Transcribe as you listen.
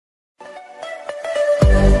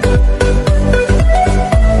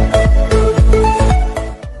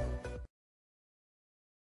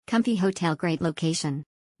Comfy hotel, great location.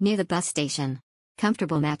 Near the bus station.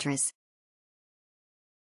 Comfortable mattress.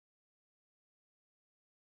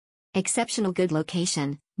 Exceptional good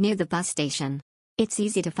location, near the bus station. It's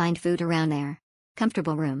easy to find food around there.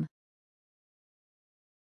 Comfortable room.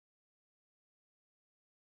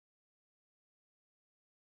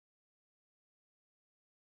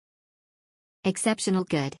 Exceptional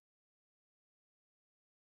good.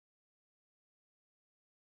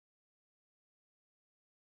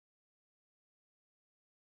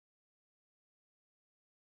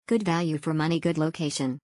 Good value for money, good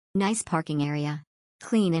location. Nice parking area.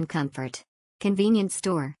 Clean and comfort. Convenience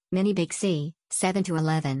store, mini Big C, 7 to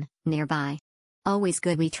 11, nearby. Always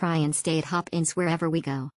good, we try and stay at Hop-ins wherever we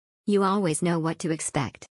go. You always know what to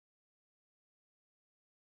expect.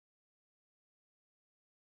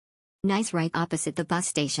 Nice, right opposite the bus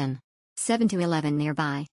station. 7 to 11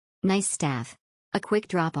 nearby. Nice staff. A quick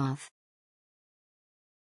drop-off.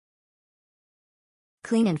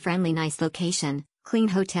 Clean and friendly, nice location, clean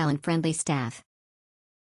hotel and friendly staff.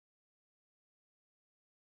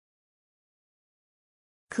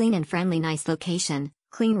 Clean and friendly, nice location,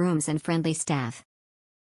 clean rooms and friendly staff.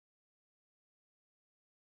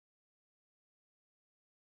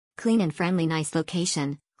 Clean and friendly, nice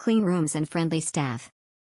location, clean rooms and friendly staff.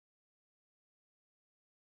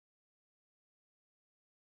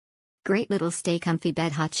 Great little stay, comfy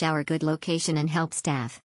bed, hot shower, good location and help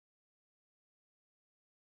staff.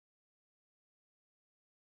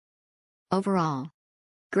 Overall,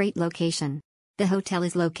 great location. The hotel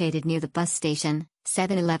is located near the bus station.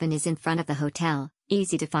 7-Eleven is in front of the hotel,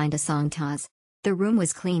 easy to find a Songtas. The room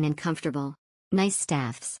was clean and comfortable. Nice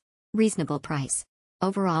staffs. Reasonable price.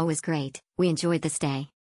 Overall was great, we enjoyed the stay.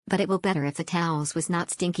 But it will better if the towels was not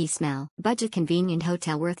stinky smell. Budget convenient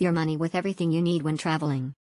hotel, worth your money with everything you need when traveling.